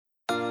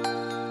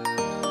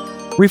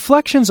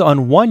Reflections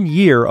on 1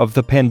 year of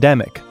the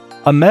pandemic,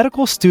 a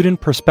medical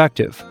student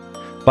perspective,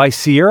 by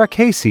Sierra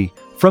Casey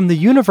from the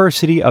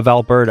University of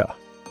Alberta.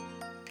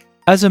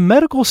 As a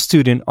medical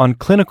student on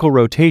clinical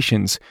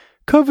rotations,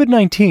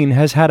 COVID-19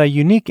 has had a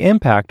unique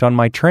impact on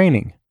my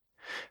training.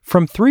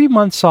 From 3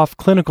 months off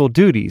clinical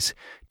duties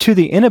to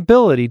the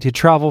inability to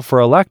travel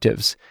for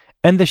electives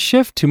and the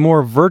shift to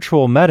more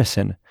virtual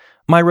medicine,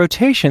 my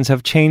rotations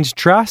have changed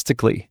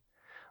drastically.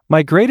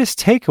 My greatest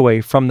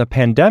takeaway from the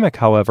pandemic,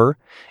 however,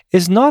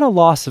 is not a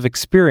loss of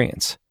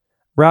experience.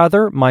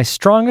 Rather, my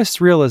strongest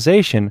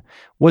realization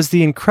was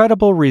the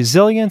incredible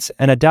resilience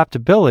and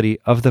adaptability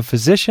of the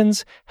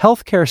physicians,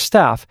 healthcare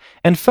staff,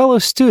 and fellow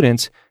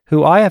students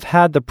who I have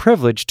had the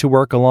privilege to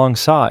work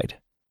alongside.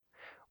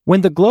 When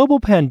the global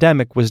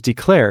pandemic was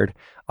declared,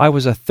 I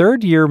was a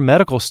third-year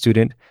medical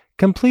student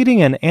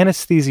completing an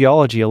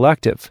anesthesiology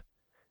elective.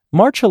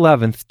 March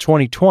 11,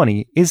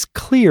 2020 is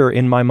clear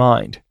in my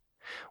mind.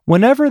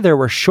 Whenever there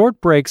were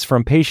short breaks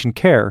from patient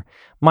care,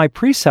 my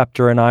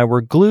preceptor and I were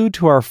glued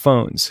to our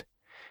phones.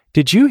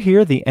 Did you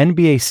hear the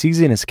NBA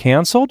season is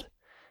canceled?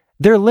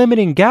 They're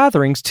limiting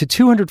gatherings to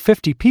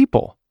 250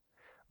 people.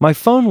 My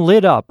phone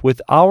lit up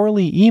with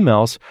hourly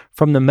emails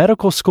from the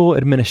medical school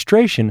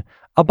administration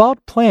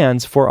about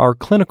plans for our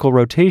clinical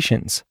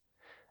rotations.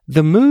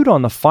 The mood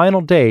on the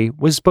final day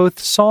was both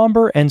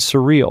somber and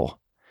surreal.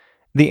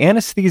 The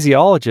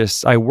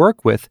anesthesiologists I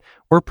work with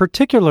were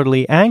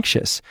particularly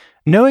anxious,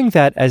 knowing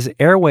that as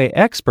airway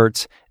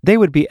experts, they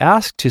would be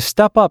asked to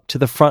step up to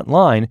the front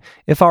line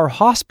if our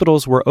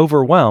hospitals were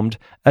overwhelmed,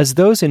 as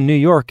those in New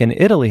York and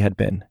Italy had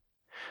been.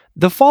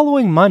 The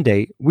following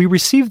Monday, we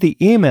received the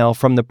email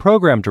from the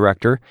program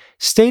director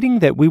stating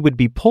that we would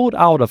be pulled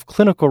out of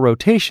clinical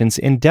rotations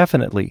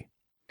indefinitely.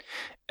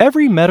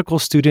 Every medical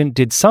student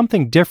did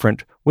something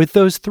different with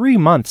those 3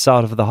 months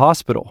out of the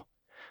hospital.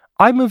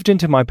 I moved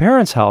into my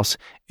parents' house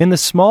in the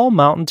small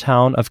mountain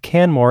town of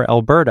Canmore,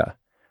 Alberta.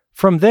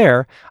 From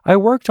there, I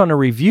worked on a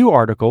review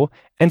article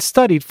and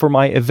studied for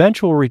my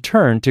eventual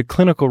return to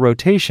clinical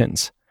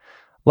rotations.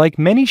 Like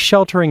many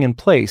sheltering in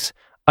place,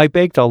 I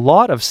baked a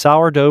lot of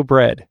sourdough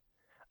bread.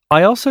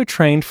 I also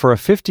trained for a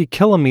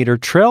 50-kilometer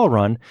trail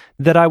run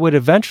that I would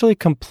eventually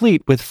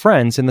complete with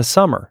friends in the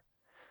summer.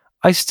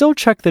 I still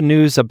checked the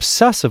news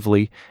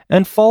obsessively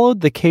and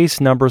followed the case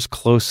numbers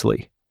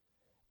closely.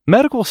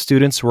 Medical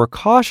students were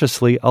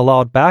cautiously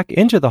allowed back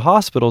into the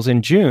hospitals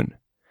in June.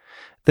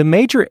 The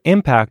major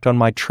impact on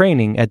my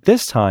training at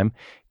this time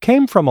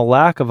came from a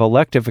lack of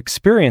elective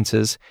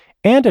experiences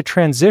and a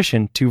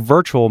transition to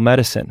virtual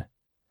medicine.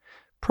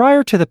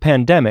 Prior to the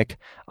pandemic,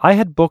 I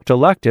had booked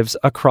electives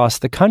across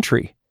the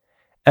country.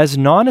 As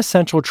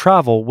non-essential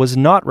travel was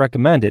not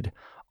recommended,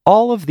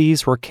 all of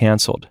these were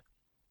canceled.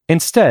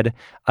 Instead,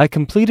 I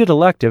completed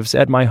electives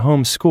at my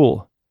home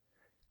school.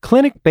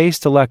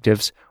 Clinic-based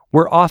electives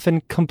were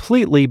often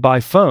completely by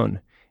phone,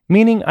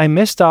 meaning I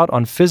missed out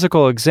on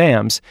physical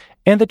exams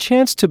and the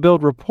chance to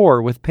build rapport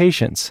with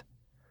patients.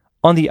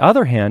 On the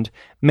other hand,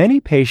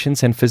 many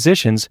patients and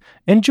physicians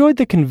enjoyed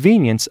the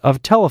convenience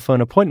of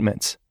telephone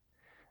appointments.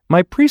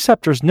 My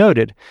preceptors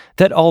noted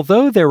that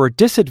although there were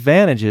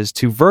disadvantages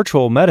to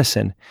virtual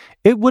medicine,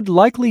 it would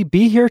likely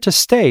be here to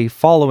stay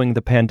following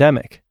the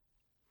pandemic.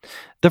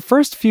 The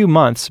first few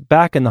months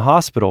back in the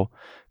hospital,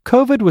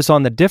 COVID was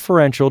on the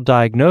differential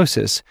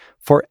diagnosis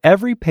for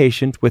every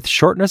patient with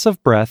shortness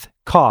of breath,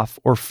 cough,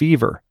 or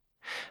fever.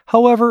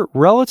 However,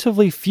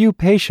 relatively few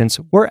patients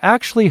were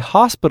actually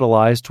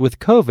hospitalized with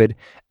COVID,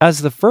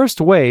 as the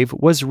first wave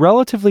was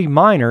relatively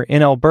minor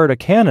in Alberta,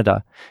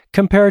 Canada,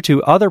 compared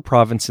to other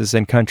provinces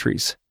and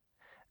countries.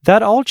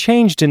 That all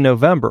changed in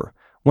November,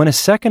 when a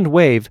second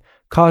wave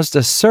caused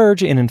a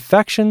surge in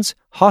infections,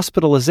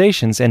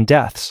 hospitalizations, and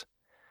deaths.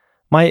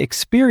 My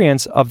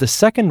experience of the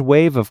second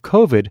wave of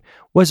COVID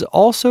was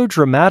also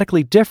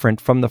dramatically different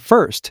from the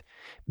first,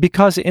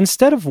 because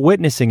instead of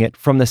witnessing it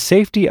from the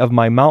safety of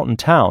my mountain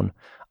town,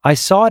 I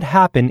saw it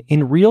happen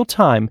in real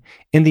time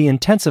in the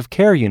intensive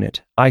care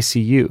unit,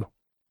 ICU.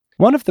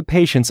 One of the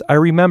patients I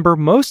remember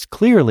most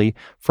clearly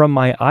from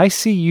my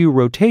ICU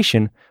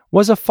rotation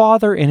was a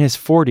father in his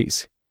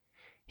 40s.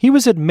 He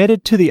was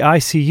admitted to the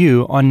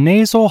ICU on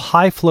nasal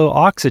high-flow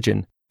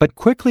oxygen, but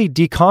quickly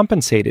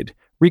decompensated,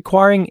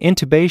 requiring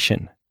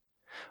intubation.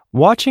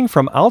 Watching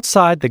from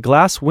outside the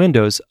glass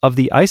windows of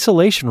the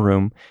isolation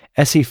room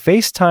as he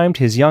FaceTimed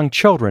his young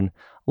children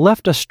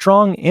left a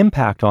strong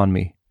impact on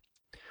me.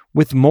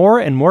 With more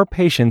and more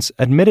patients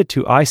admitted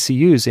to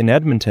ICUs in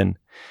Edmonton,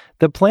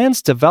 the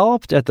plans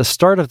developed at the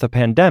start of the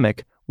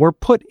pandemic were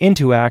put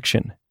into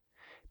action.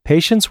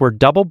 Patients were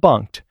double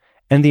bunked,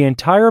 and the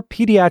entire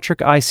pediatric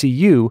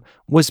ICU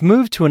was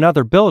moved to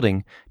another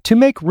building to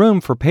make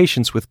room for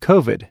patients with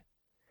COVID.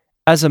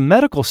 As a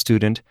medical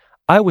student,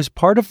 I was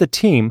part of the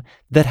team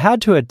that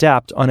had to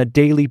adapt on a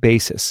daily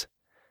basis.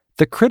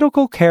 The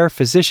critical care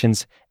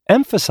physicians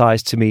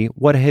emphasized to me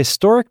what a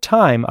historic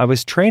time I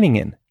was training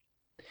in.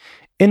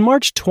 In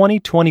March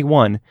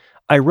 2021,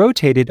 I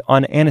rotated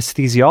on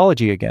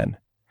anesthesiology again.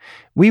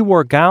 We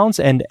wore gowns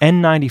and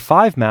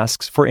N95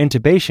 masks for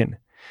intubation,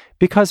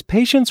 because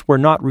patients were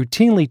not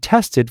routinely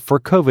tested for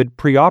COVID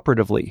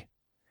preoperatively.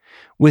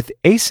 With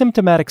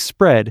asymptomatic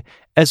spread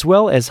as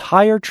well as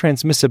higher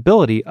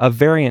transmissibility of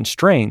variant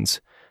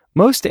strains,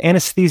 most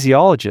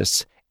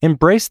anesthesiologists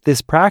embraced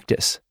this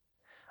practice.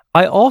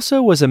 I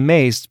also was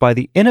amazed by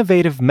the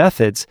innovative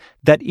methods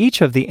that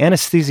each of the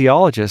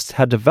anesthesiologists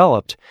had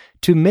developed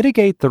to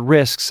mitigate the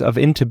risks of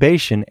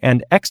intubation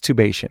and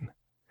extubation.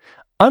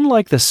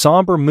 Unlike the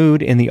somber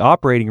mood in the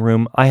operating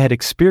room I had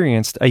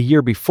experienced a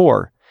year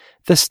before,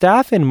 the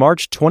staff in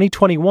March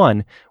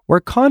 2021 were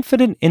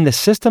confident in the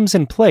systems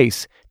in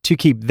place to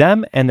keep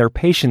them and their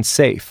patients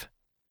safe.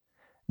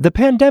 The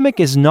pandemic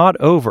is not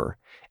over,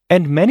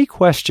 and many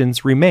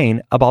questions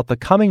remain about the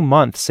coming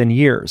months and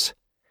years.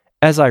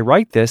 As I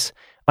write this,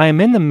 I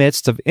am in the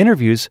midst of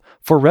interviews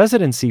for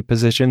residency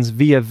positions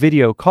via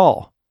video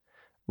call.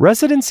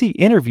 Residency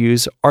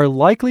interviews are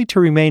likely to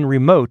remain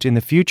remote in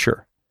the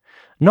future.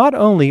 Not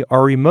only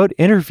are remote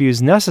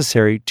interviews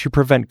necessary to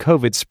prevent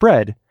COVID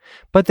spread,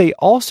 but they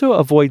also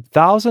avoid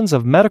thousands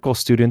of medical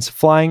students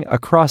flying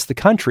across the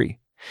country,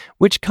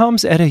 which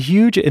comes at a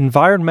huge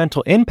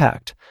environmental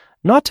impact,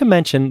 not to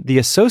mention the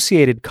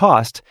associated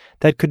cost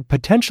that could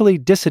potentially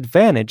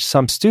disadvantage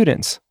some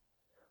students.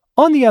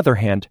 On the other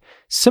hand,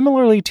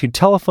 similarly to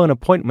telephone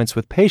appointments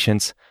with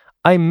patients,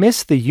 I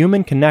miss the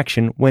human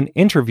connection when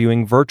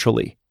interviewing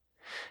virtually.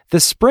 The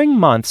spring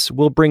months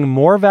will bring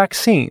more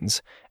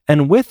vaccines,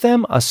 and with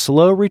them a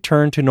slow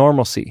return to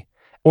normalcy,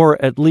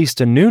 or at least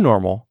a new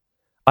normal.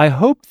 I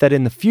hope that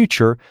in the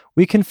future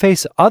we can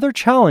face other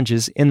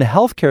challenges in the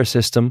healthcare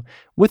system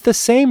with the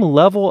same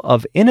level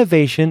of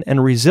innovation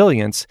and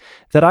resilience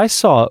that I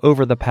saw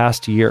over the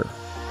past year.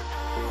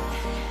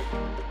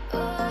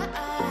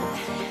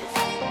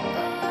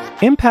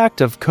 Impact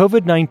of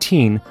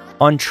COVID-19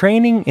 on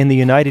training in the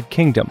United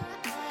Kingdom,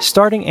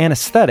 starting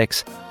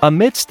anesthetics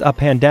amidst a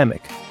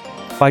pandemic,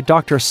 by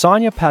Dr.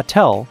 Sonia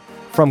Patel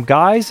from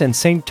Guy's and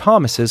St.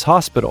 Thomas's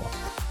Hospital.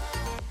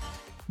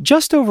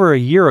 Just over a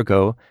year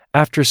ago,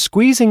 after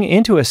squeezing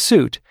into a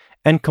suit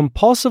and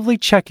compulsively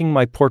checking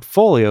my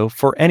portfolio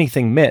for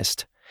anything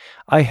missed,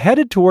 I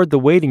headed toward the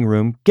waiting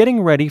room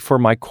getting ready for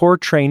my core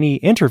trainee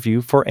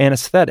interview for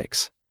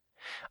anesthetics.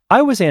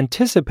 I was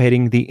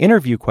anticipating the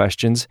interview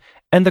questions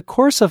and the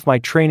course of my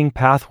training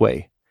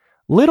pathway.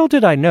 Little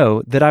did I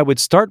know that I would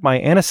start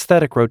my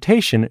anesthetic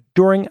rotation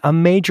during a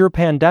major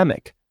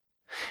pandemic.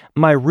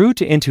 My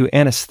route into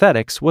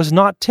anesthetics was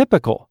not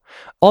typical,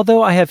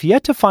 although I have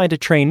yet to find a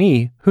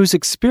trainee whose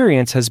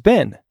experience has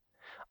been.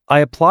 I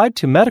applied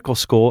to medical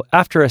school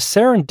after a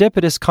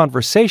serendipitous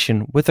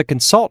conversation with a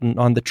consultant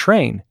on the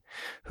train,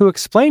 who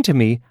explained to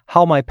me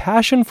how my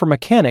passion for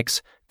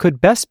mechanics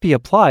could best be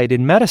applied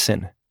in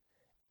medicine.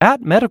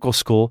 At medical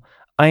school,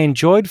 I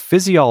enjoyed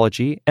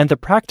physiology and the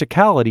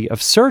practicality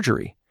of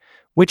surgery,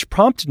 which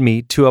prompted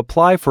me to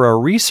apply for a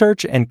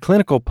research and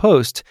clinical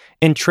post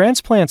in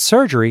transplant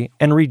surgery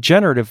and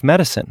regenerative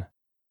medicine.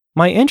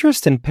 My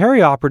interest in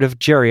perioperative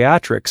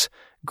geriatrics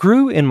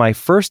grew in my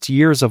first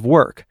years of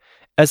work,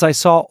 as I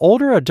saw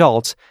older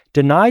adults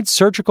denied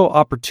surgical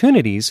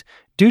opportunities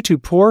due to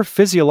poor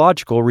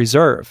physiological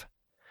reserve.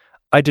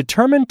 I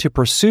determined to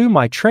pursue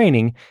my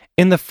training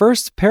in the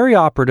first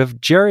perioperative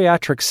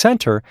geriatric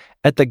center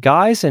at the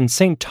Guy's and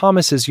St.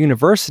 Thomas's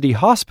University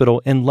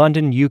Hospital in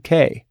London,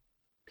 UK.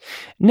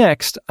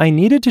 Next, I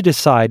needed to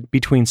decide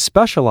between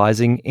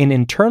specializing in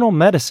internal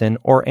medicine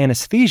or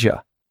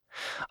anesthesia.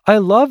 I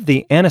love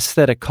the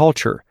anesthetic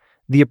culture,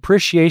 the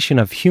appreciation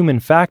of human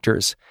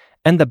factors,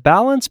 and the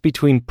balance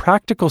between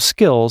practical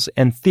skills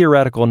and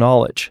theoretical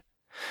knowledge.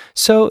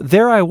 So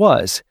there I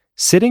was,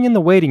 sitting in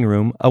the waiting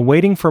room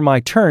awaiting for my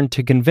turn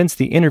to convince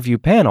the interview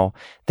panel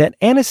that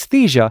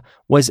anesthesia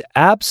was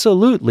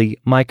absolutely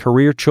my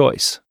career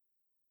choice.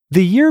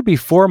 The year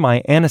before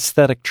my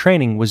anesthetic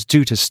training was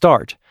due to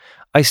start,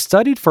 I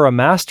studied for a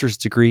master's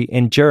degree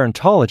in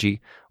gerontology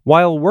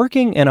while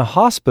working in a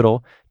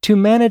hospital to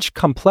manage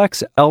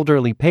complex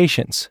elderly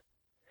patients.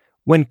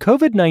 When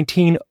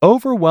COVID-19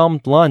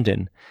 overwhelmed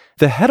London,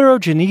 the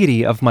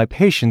heterogeneity of my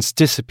patients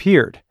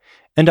disappeared,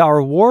 and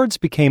our wards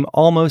became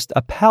almost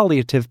a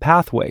palliative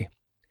pathway.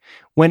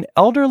 When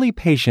elderly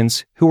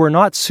patients who were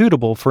not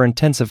suitable for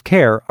intensive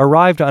care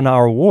arrived on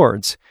our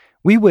wards,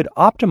 we would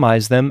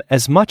optimize them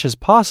as much as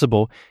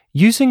possible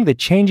using the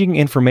changing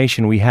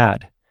information we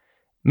had.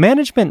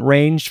 Management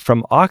ranged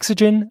from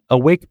oxygen,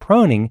 awake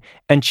proning,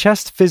 and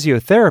chest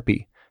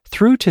physiotherapy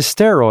through to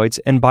steroids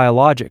and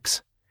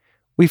biologics.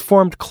 We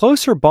formed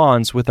closer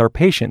bonds with our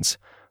patients,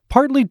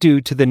 partly due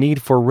to the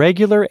need for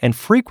regular and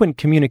frequent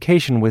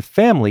communication with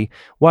family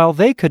while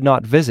they could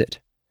not visit.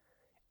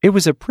 It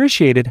was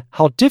appreciated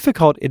how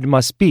difficult it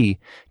must be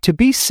to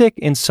be sick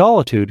in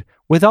solitude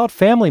without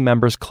family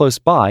members close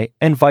by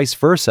and vice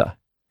versa.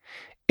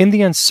 In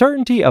the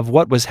uncertainty of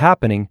what was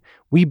happening,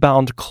 we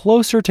bound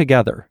closer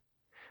together.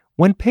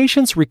 When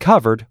patients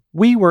recovered,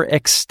 we were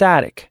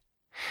ecstatic.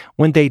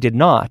 When they did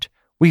not,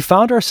 we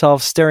found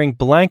ourselves staring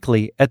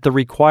blankly at the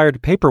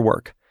required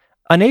paperwork,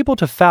 unable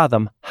to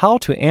fathom how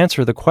to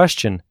answer the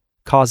question,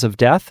 cause of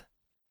death?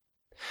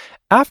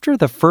 After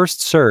the first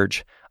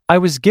surge, I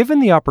was given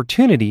the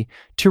opportunity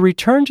to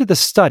return to the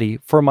study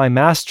for my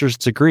master's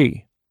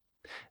degree.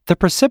 The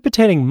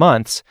precipitating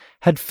months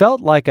had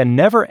felt like a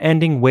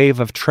never-ending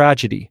wave of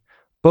tragedy,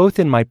 both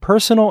in my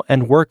personal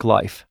and work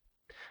life.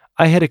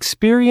 I had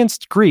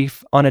experienced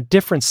grief on a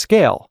different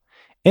scale,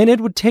 and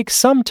it would take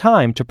some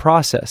time to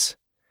process.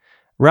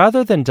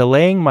 Rather than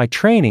delaying my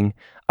training,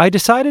 I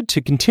decided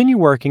to continue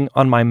working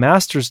on my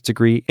master's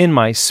degree in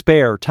my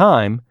spare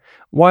time,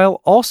 while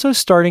also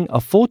starting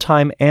a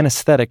full-time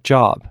anesthetic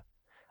job.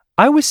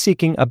 I was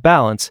seeking a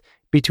balance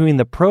between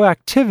the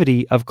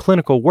proactivity of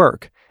clinical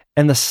work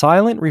and the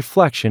silent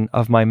reflection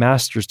of my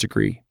master's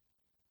degree.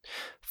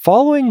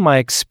 Following my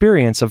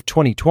experience of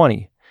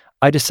 2020,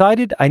 I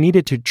decided I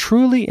needed to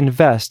truly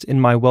invest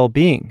in my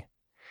well-being.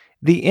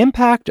 The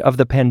impact of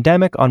the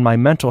pandemic on my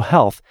mental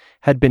health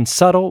had been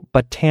subtle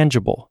but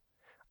tangible.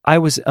 I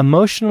was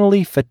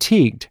emotionally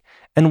fatigued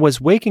and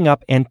was waking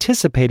up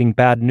anticipating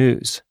bad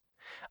news.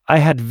 I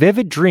had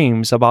vivid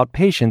dreams about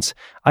patients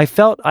I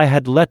felt I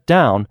had let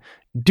down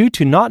due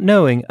to not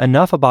knowing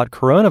enough about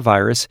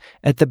coronavirus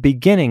at the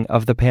beginning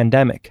of the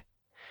pandemic.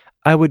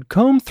 I would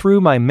comb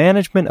through my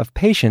management of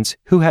patients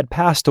who had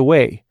passed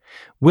away,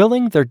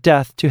 willing their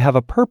death to have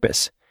a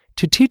purpose,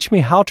 to teach me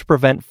how to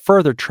prevent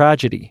further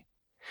tragedy.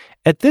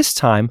 At this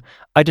time,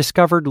 I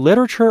discovered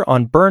literature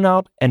on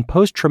burnout and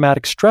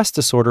post-traumatic stress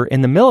disorder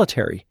in the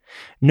military,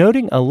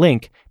 noting a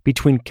link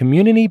between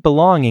community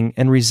belonging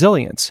and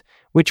resilience,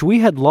 which we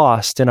had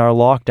lost in our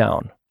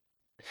lockdown.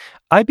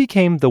 I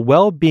became the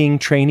well-being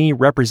trainee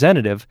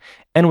representative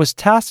and was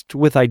tasked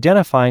with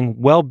identifying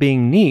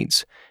well-being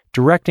needs,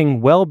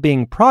 directing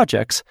well-being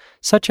projects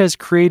such as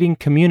creating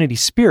community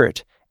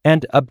spirit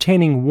and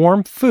obtaining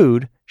warm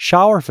food,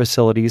 shower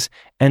facilities,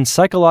 and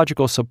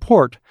psychological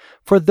support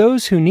for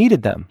those who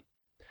needed them.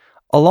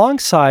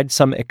 Alongside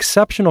some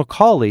exceptional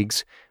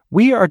colleagues,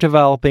 we are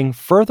developing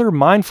further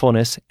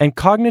mindfulness and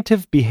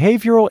cognitive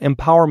behavioral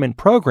empowerment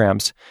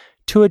programs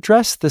to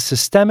address the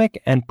systemic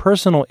and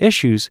personal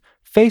issues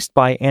faced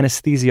by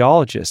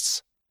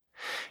anesthesiologists.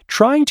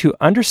 Trying to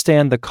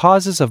understand the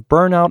causes of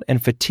burnout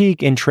and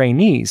fatigue in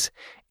trainees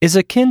is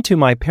akin to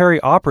my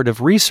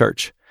perioperative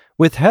research,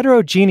 with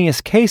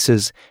heterogeneous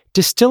cases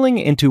distilling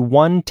into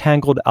one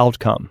tangled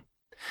outcome.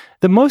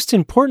 The most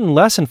important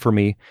lesson for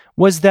me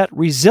was that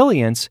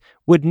resilience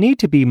would need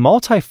to be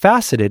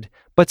multifaceted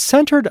but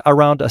centered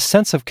around a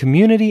sense of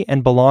community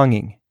and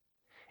belonging.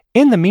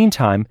 In the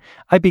meantime,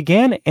 I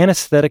began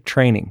anesthetic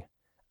training.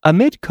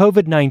 Amid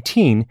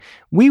COVID-19,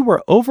 we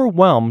were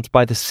overwhelmed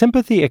by the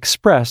sympathy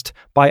expressed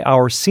by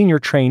our senior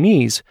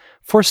trainees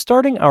for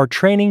starting our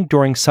training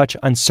during such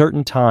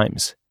uncertain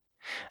times.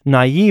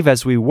 Naive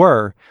as we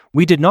were,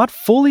 we did not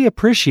fully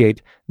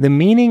appreciate the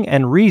meaning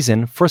and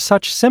reason for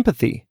such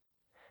sympathy.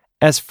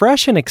 As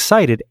fresh and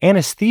excited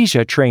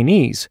anesthesia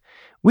trainees,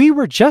 we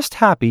were just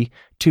happy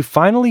to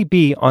finally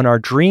be on our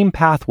dream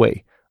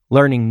pathway,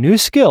 learning new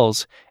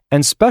skills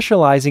and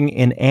specializing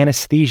in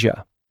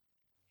anesthesia.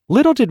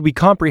 Little did we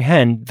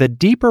comprehend the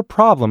deeper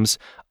problems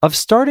of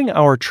starting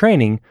our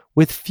training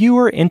with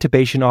fewer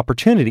intubation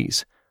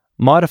opportunities,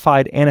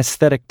 modified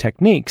anesthetic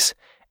techniques,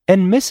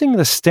 and missing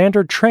the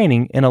standard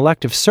training in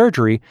elective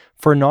surgery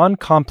for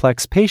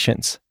non-complex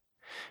patients.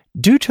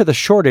 Due to the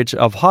shortage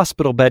of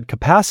hospital bed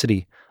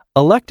capacity,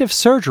 elective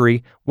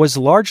surgery was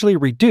largely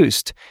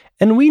reduced,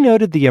 and we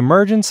noted the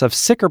emergence of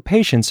sicker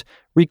patients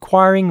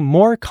requiring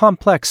more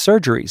complex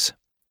surgeries.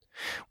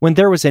 When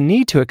there was a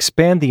need to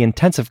expand the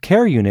intensive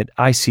care unit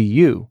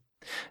 (ICU),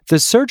 the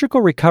surgical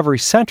recovery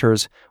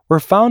centers were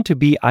found to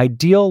be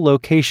ideal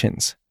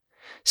locations.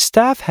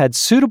 Staff had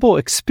suitable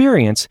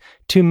experience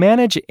to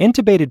manage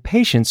intubated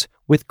patients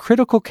with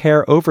critical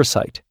care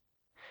oversight.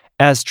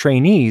 As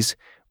trainees,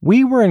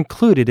 we were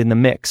included in the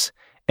mix,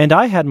 and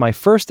I had my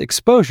first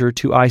exposure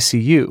to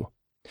ICU.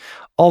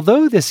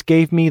 Although this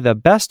gave me the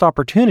best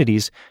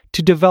opportunities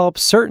to develop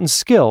certain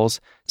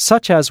skills,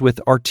 such as with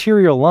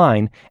arterial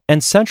line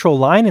and central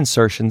line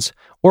insertions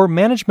or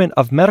management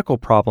of medical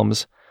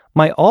problems,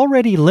 my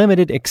already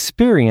limited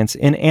experience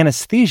in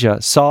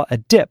anesthesia saw a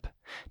dip,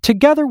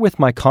 together with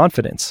my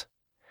confidence.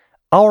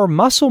 Our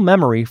muscle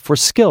memory for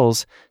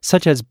skills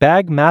such as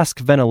bag mask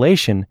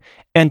ventilation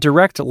and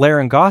direct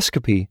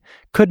laryngoscopy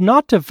could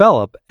not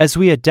develop as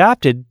we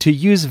adapted to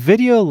use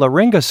video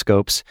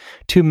laryngoscopes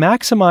to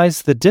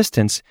maximize the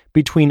distance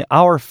between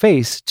our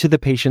face to the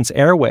patient's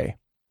airway.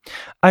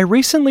 I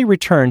recently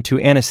returned to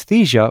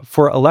anesthesia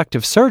for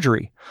elective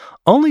surgery,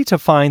 only to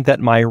find that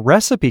my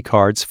recipe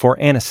cards for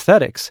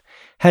anesthetics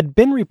had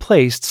been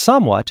replaced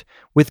somewhat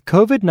with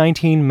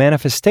COVID-19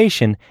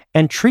 manifestation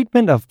and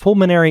treatment of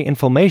pulmonary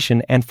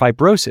inflammation and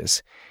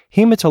fibrosis,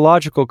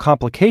 hematological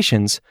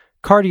complications,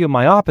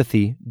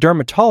 cardiomyopathy,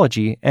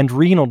 dermatology, and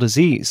renal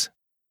disease.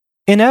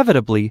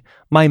 Inevitably,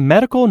 my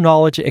medical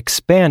knowledge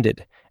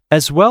expanded,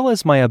 as well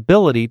as my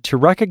ability to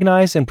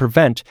recognize and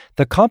prevent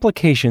the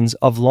complications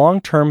of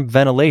long-term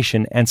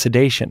ventilation and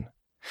sedation.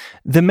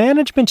 The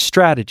management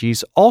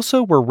strategies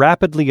also were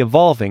rapidly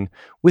evolving,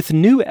 with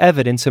new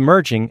evidence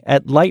emerging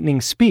at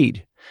lightning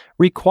speed,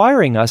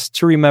 requiring us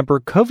to remember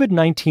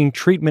COVID-19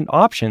 treatment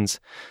options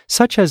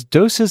such as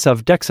doses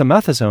of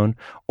dexamethasone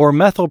or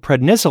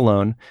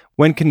methylprednisolone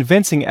when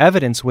convincing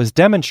evidence was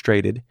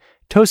demonstrated,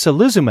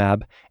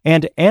 tocilizumab,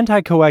 and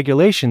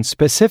anticoagulation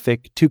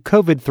specific to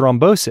COVID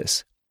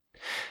thrombosis.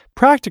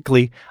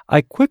 Practically,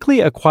 I quickly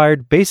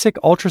acquired basic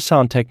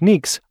ultrasound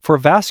techniques for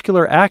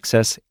vascular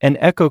access and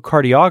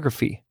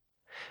echocardiography.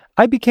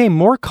 I became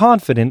more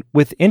confident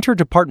with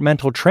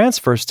interdepartmental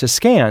transfers to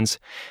scans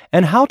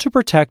and how to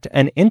protect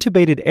an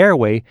intubated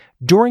airway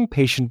during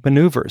patient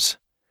maneuvers.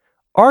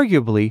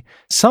 Arguably,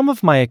 some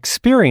of my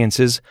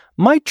experiences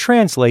might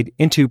translate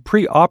into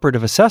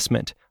preoperative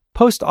assessment,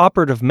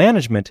 postoperative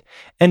management,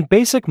 and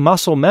basic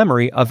muscle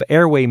memory of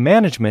airway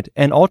management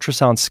and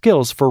ultrasound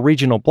skills for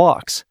regional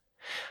blocks.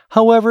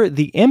 However,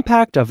 the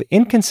impact of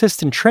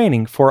inconsistent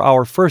training for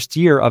our first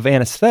year of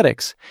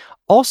anesthetics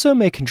also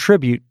may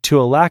contribute to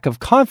a lack of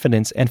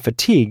confidence and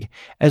fatigue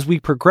as we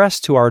progress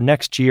to our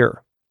next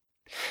year.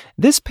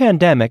 This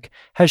pandemic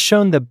has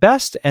shown the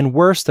best and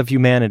worst of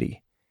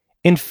humanity.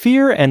 In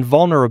fear and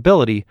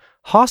vulnerability,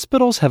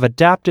 hospitals have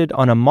adapted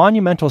on a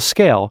monumental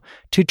scale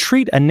to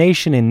treat a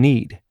nation in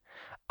need.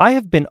 I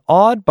have been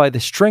awed by the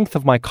strength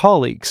of my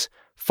colleagues,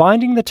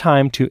 finding the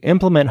time to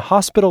implement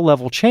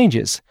hospital-level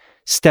changes,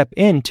 step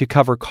in to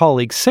cover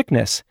colleagues'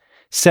 sickness,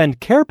 send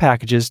care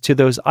packages to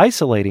those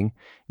isolating,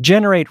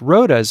 generate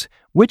ROTAs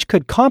which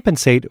could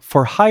compensate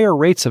for higher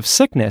rates of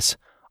sickness,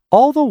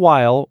 all the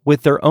while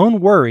with their own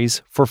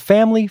worries for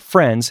family,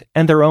 friends,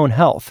 and their own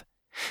health.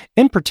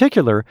 In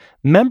particular,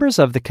 members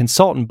of the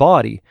consultant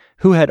body,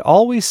 who had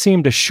always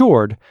seemed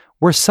assured,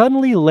 were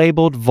suddenly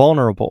labeled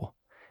vulnerable.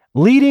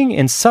 Leading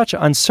in such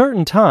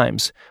uncertain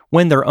times,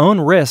 when their own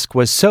risk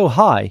was so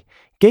high,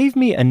 gave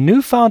me a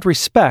newfound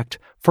respect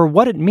for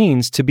what it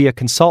means to be a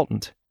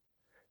consultant.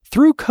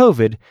 Through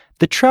COVID,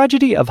 the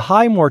tragedy of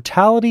high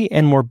mortality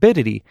and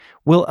morbidity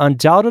will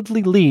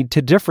undoubtedly lead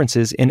to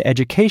differences in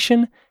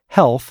education,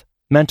 health,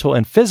 mental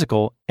and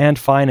physical, and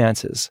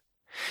finances.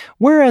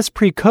 Whereas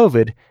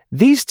pre-COVID,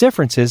 these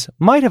differences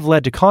might have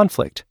led to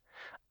conflict.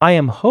 I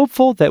am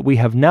hopeful that we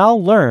have now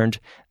learned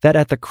that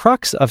at the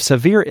crux of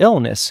severe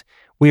illness,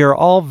 we are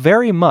all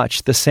very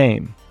much the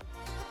same.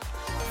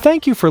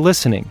 Thank you for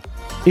listening.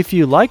 If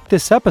you liked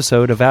this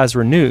episode of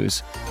ASRA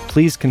News,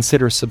 please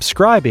consider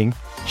subscribing,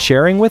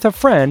 sharing with a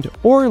friend,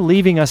 or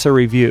leaving us a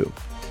review.